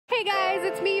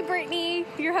guys, it's me, Brittany,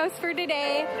 your host for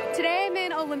today. Today I'm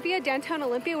in Olympia, Downtown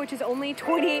Olympia, which is only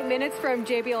 28 minutes from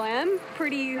JBLM.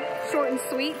 Pretty short and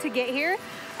sweet to get here.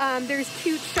 There's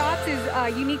cute shops,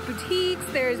 there's unique boutiques,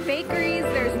 there's bakeries,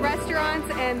 there's restaurants,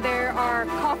 and there are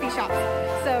coffee shops.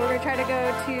 So we're gonna try to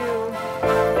go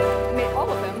to all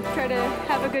of them, try to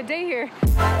have a good day here.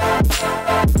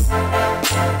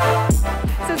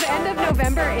 So it's the end of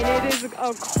November and it is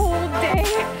a cold day.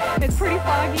 It's pretty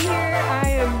foggy here. I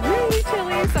am really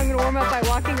chilly, so I'm gonna warm up by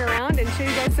walking around and show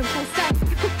you guys some cool stuff.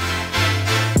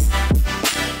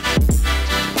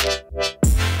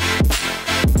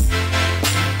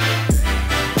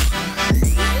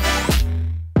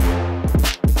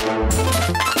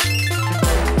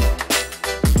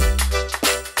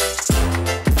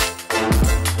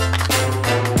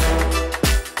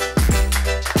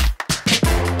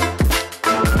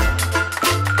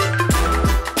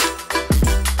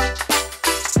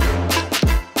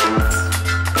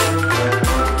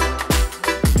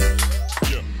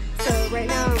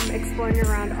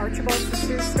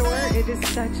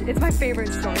 Around it's my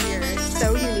favorite store here. It's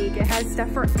so unique. It has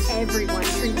stuff for everyone,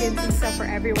 trinkets and stuff for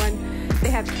everyone. They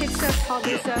have kid stuff,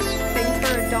 toddler stuff, things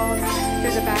for adults.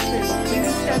 There's a basket of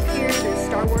beauty stuff here. There's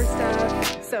Star Wars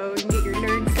stuff, so you can get your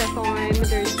nerd stuff on.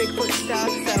 There's Bigfoot stuff,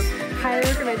 so highly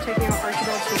recommend checking out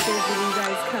Archibald Sisters when you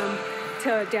guys come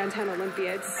to Downtown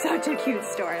Olympia. It's such a cute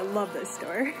store. I love this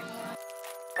store.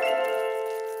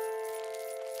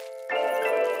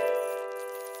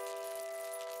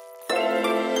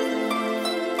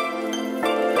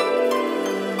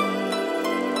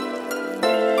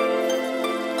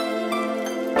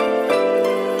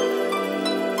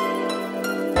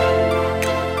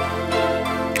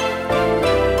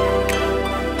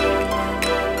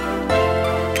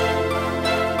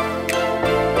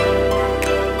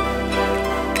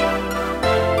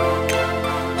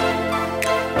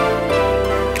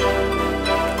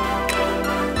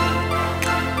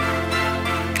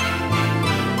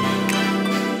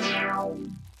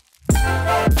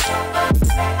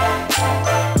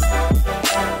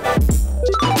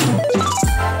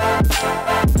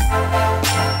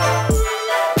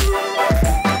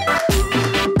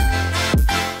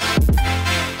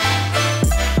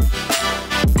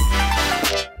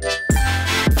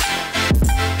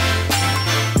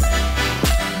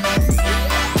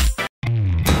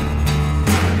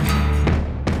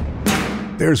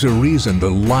 There's a reason the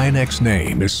Line-X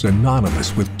name is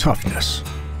synonymous with toughness.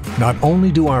 Not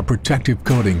only do our protective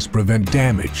coatings prevent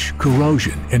damage,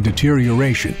 corrosion, and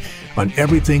deterioration on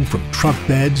everything from truck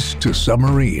beds to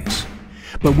submarines,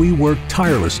 but we work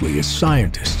tirelessly as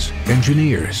scientists,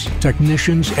 engineers,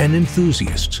 technicians, and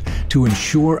enthusiasts to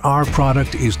ensure our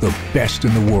product is the best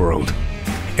in the world.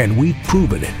 And we've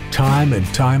proven it time and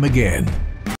time again.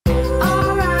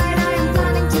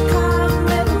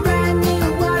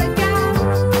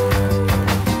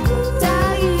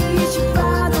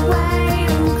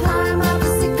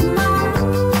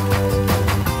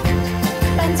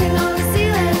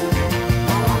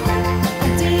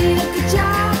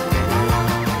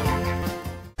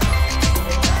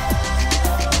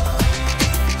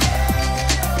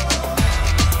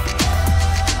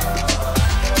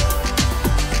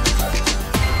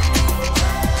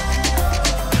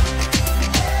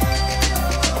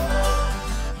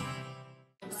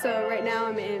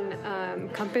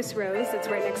 Rose. It's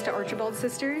right next to Archibald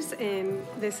Sisters, and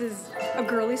this is a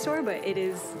girly store, but it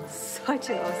is such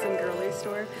an awesome girly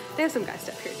store. They have some guy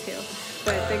stuff here too,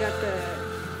 but they got the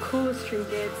coolest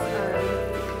trinkets. Like,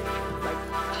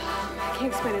 I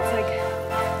can't explain it. It's like,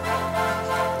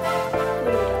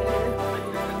 what do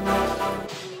we got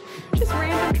here? Just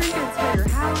random trinkets for your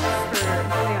house. They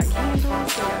got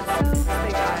candles, they got soaps,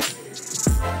 they got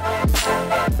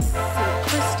some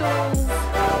crystals.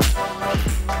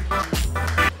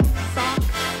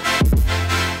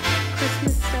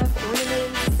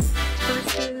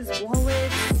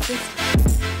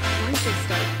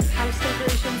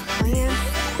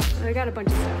 I got a bunch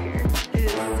of stuff here. It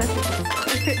is such a cool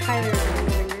store. Highly recommend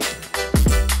it.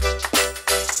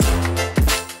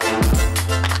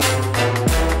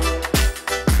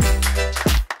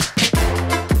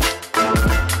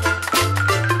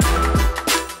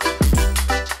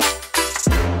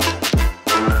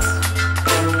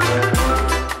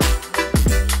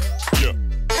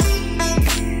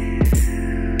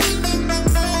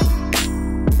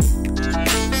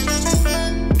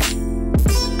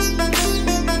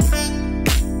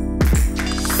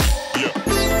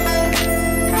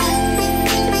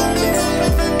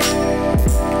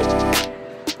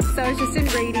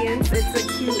 It's a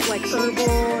cute, like,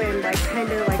 herbal and, like,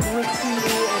 kind of, like, witchy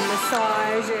and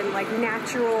massage and, like,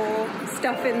 natural stuff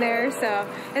stuff in there, so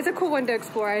it's a cool one to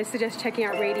explore. I suggest checking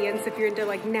out Radiance if you're into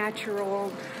like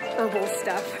natural herbal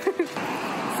stuff.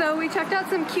 So we checked out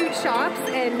some cute shops,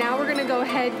 and now we're gonna go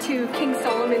head to King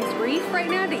Solomon's Reef right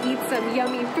now to eat some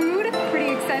yummy food.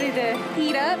 Pretty excited to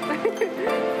eat up.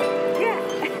 Yeah.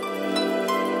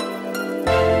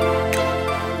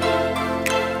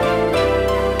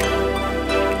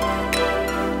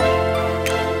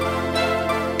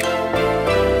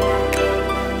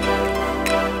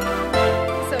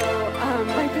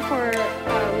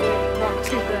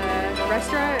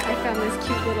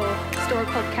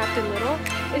 Called Captain Little.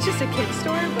 It's just a kid's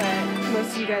store, but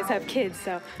most of you guys have kids,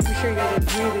 so I'm sure you guys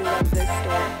would really love this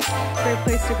store. Great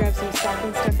place to grab some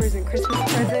stocking stuffers and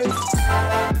Christmas presents.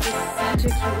 It's such a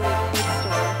cute little kid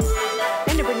store.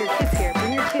 And to bring your kids here.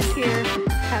 Bring your kids here,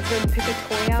 have them pick a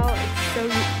toy out. It's so,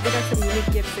 they got some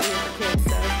unique gifts in here for kids,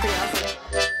 so it's pretty awesome.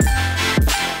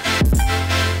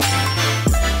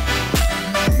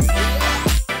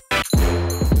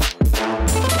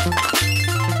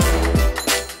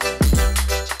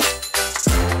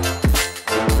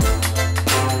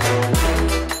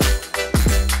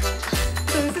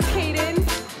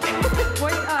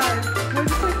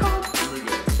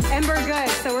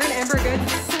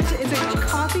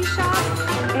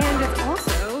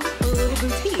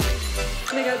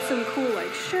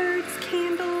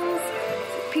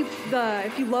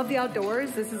 If you love the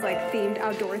outdoors, this is like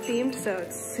outdoor themed, so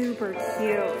it's super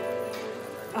cute.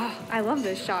 Oh, I love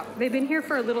this shop. They've been here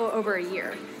for a little over a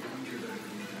year.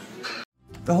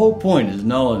 The whole point is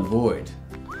null and void.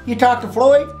 You talked to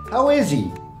Floyd? How is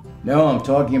he? No, I'm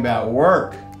talking about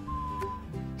work.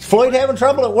 Is Floyd having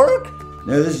trouble at work?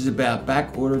 No, this is about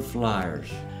back-ordered flyers.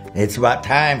 It's about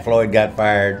time Floyd got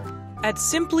fired. At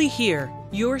Simply Hear,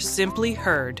 you're simply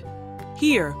heard.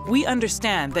 Here, we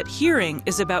understand that hearing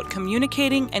is about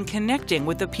communicating and connecting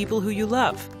with the people who you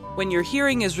love. When your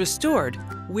hearing is restored,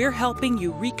 we're helping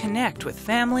you reconnect with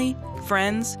family,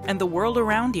 friends, and the world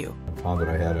around you. I found that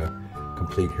I had a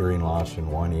complete hearing loss in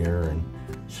one ear and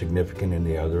significant in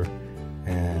the other.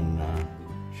 And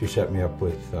she set me up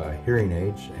with hearing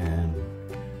aids, and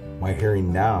my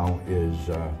hearing now is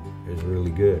really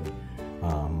good.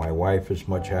 My wife is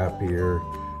much happier.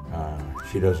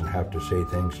 She doesn't have to say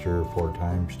things 3 or 4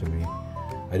 times to me.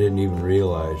 I didn't even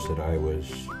realize that I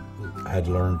had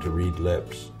learned to read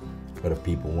lips, but if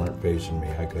people weren't facing me,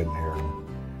 I couldn't hear them.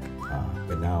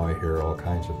 But now I hear all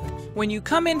kinds of things. When you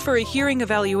come in for a hearing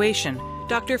evaluation,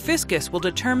 Dr. Fiskus will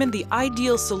determine the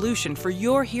ideal solution for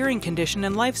your hearing condition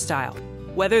and lifestyle.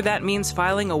 Whether that means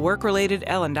filing a work-related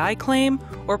L&I claim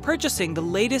or purchasing the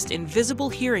latest invisible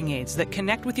hearing aids that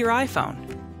connect with your iPhone.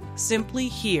 Simply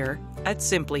Hear at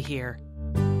Simply Hear.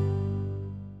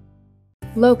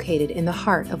 Located in the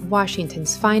heart of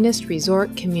Washington's finest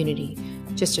resort community,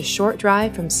 just a short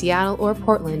drive from Seattle or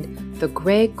Portland, the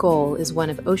Grey Gull is one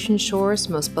of Ocean Shore's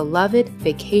most beloved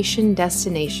vacation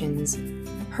destinations.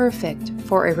 Perfect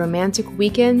for a romantic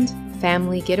weekend,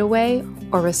 family getaway,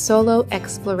 or a solo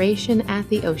exploration at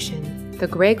the ocean. The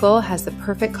Grey Gull has the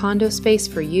perfect condo space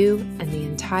for you and the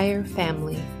entire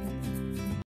family.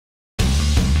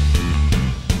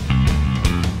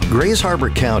 Grays Harbor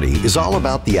County is all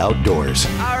about the outdoors.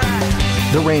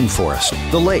 The rainforest,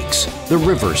 the lakes, the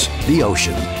rivers, the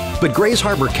ocean. But Grays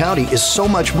Harbor County is so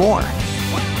much more.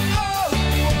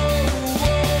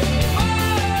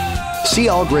 See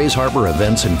all Grays Harbor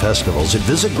events and festivals at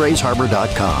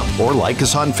visitgraysharbor.com or like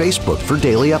us on Facebook for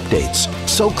daily updates.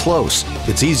 So close,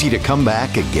 it's easy to come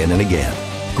back again and again.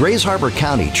 Grays Harbor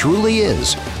County truly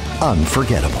is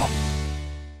unforgettable.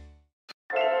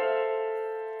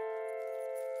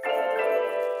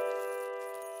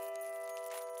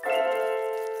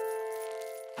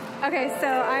 Okay, so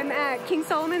I'm at King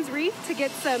Solomon's Reef to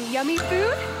get some yummy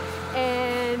food,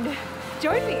 and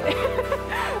join me.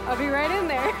 I'll be right in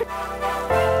there.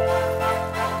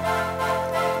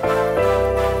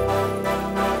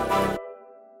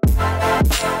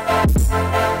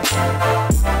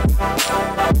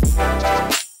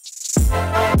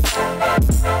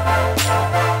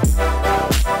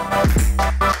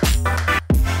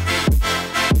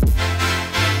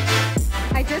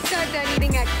 I just got done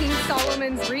eating at King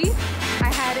Solomon's Reef.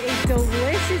 I had a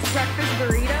delicious breakfast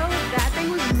burrito. That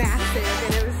thing was massive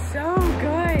and it was so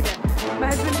good. My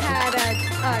husband had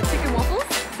chicken waffles,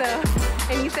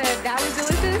 and he said that was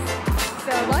delicious.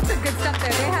 So lots of good stuff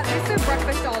there. They serve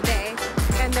breakfast all day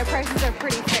and their prices are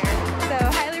pretty fair. So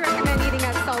highly recommend eating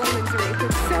at Solomon's Reef.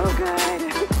 It's so good.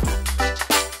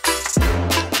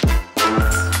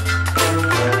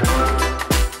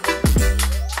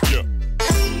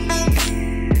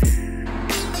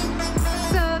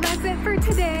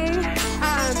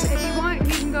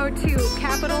 To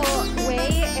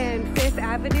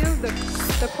Avenue,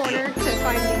 the corner, to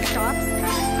find these shops.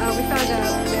 We found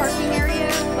a parking area,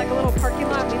 like a little parking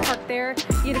lot. We parked there.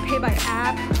 You had to pay by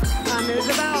app. It was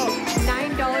about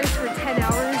 $9 for 10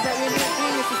 hours that we ended up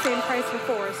paying. It's the same price for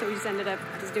 4, so we just ended up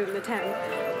just doing the 10.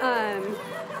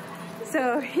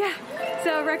 So yeah,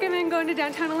 so I recommend going to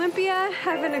Downtown Olympia,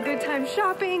 having a good time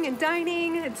shopping and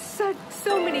dining. It's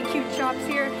so many cute shops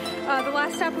here. The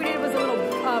last stop we did was a little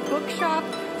bookshop,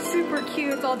 super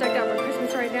cute. It's all decked out for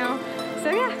Christmas right now. So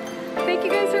yeah, thank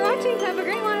you guys for watching. Have a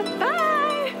great one.